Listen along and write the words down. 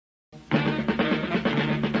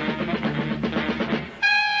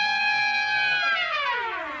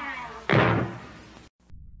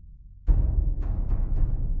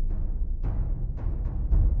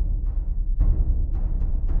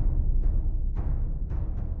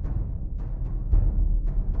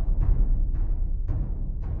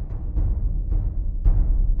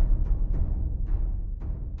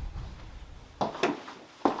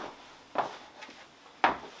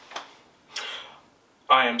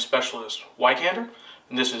Specialist Wykander,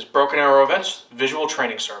 and this is Broken Arrow Events Visual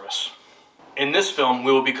Training Service. In this film,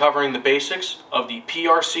 we will be covering the basics of the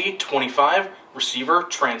PRC 25 receiver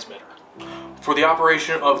transmitter. For the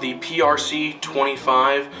operation of the PRC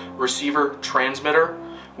 25 receiver transmitter,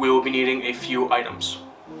 we will be needing a few items.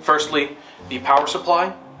 Firstly, the power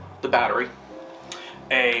supply, the battery,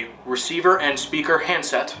 a receiver and speaker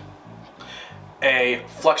handset, a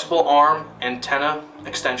flexible arm antenna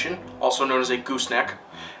extension, also known as a gooseneck,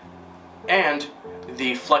 and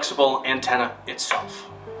the flexible antenna itself.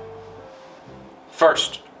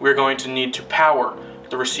 First, we're going to need to power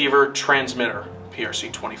the receiver transmitter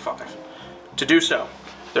PRC 25. To do so,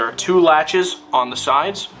 there are two latches on the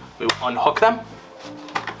sides. We will unhook them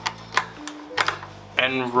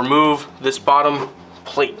and remove this bottom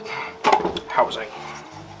plate housing.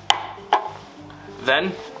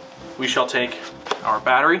 Then we shall take our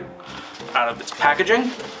battery out of its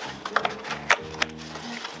packaging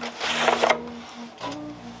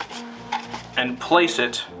and place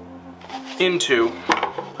it into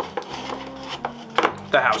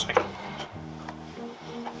the housing.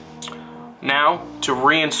 Now, to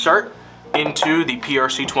reinsert into the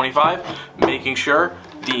PRC 25, making sure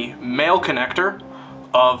the male connector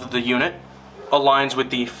of the unit aligns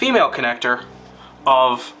with the female connector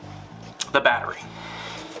of the battery.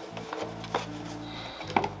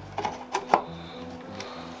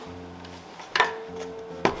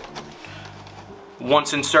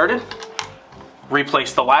 Once inserted,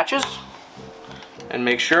 replace the latches and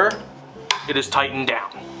make sure it is tightened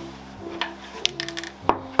down.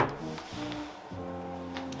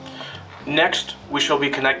 Next, we shall be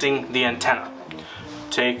connecting the antenna.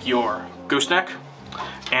 Take your gooseneck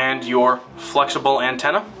and your flexible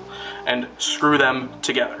antenna and screw them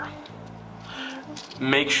together.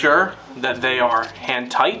 Make sure that they are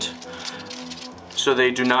hand tight so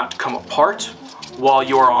they do not come apart while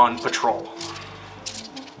you are on patrol.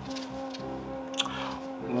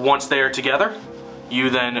 Once they are together, you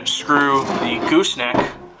then screw the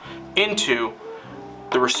gooseneck into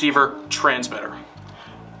the receiver transmitter.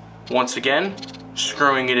 Once again,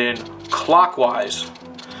 screwing it in clockwise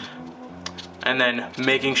and then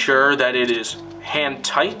making sure that it is hand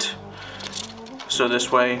tight, so this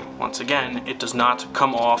way, once again, it does not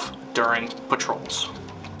come off during patrols.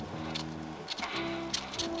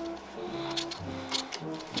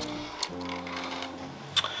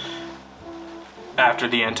 After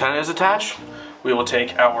the antenna is attached, we will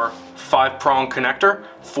take our 5-prong connector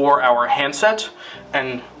for our handset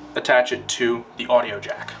and attach it to the audio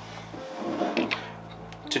jack.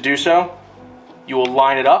 To do so, you will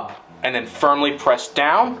line it up and then firmly press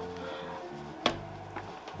down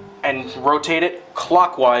and rotate it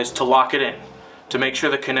clockwise to lock it in. To make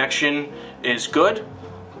sure the connection is good,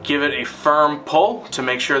 give it a firm pull to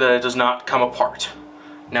make sure that it does not come apart.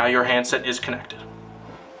 Now your handset is connected.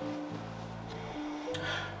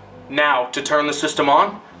 Now, to turn the system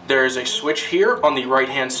on, there is a switch here on the right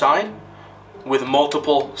hand side with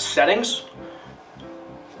multiple settings.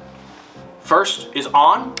 First is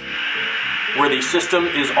on, where the system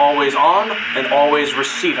is always on and always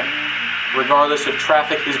receiving, regardless if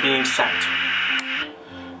traffic is being sent.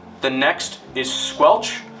 The next is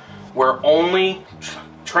squelch, where only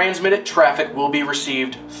transmitted traffic will be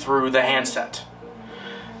received through the handset.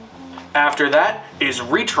 After that is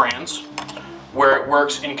retrans, where it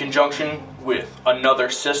works in conjunction with another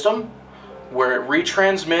system, where it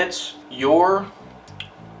retransmits your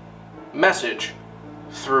message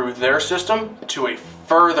through their system to a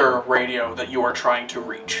further radio that you are trying to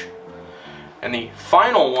reach. And the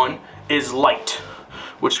final one is light,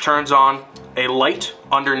 which turns on a light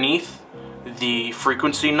underneath the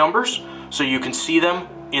frequency numbers so you can see them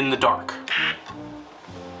in the dark.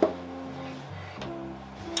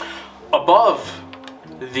 Above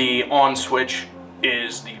the on switch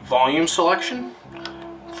is the volume selection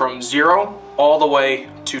from 0 all the way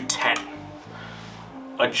to 10.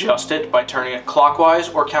 Adjust it by turning it clockwise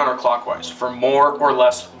or counterclockwise for more or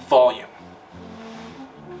less volume.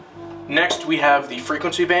 Next, we have the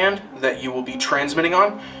frequency band that you will be transmitting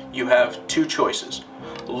on. You have two choices: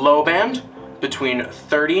 low band between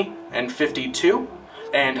 30 and 52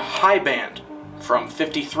 and high band from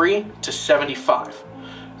 53 to 75.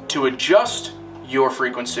 To adjust your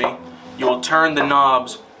frequency, you will turn the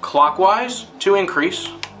knobs clockwise to increase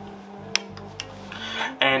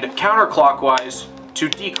and counterclockwise to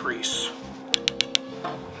decrease.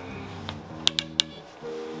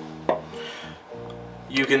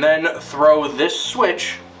 You can then throw this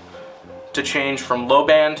switch to change from low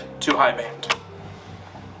band to high band.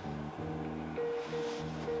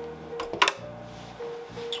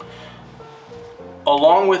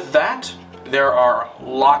 Along with that, there are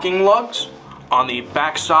locking lugs on the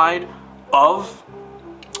back side of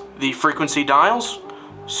the frequency dials,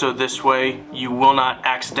 so this way you will not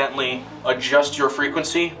accidentally adjust your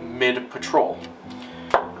frequency mid-patrol.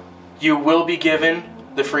 You will be given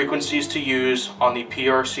the frequencies to use on the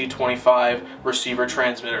PRC 25 receiver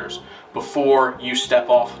transmitters before you step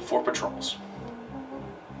off for patrols.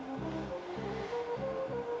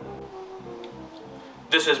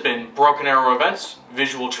 This has been Broken Arrow Events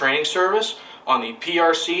Visual Training Service on the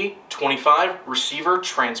PRC 25 receiver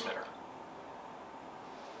transmitter.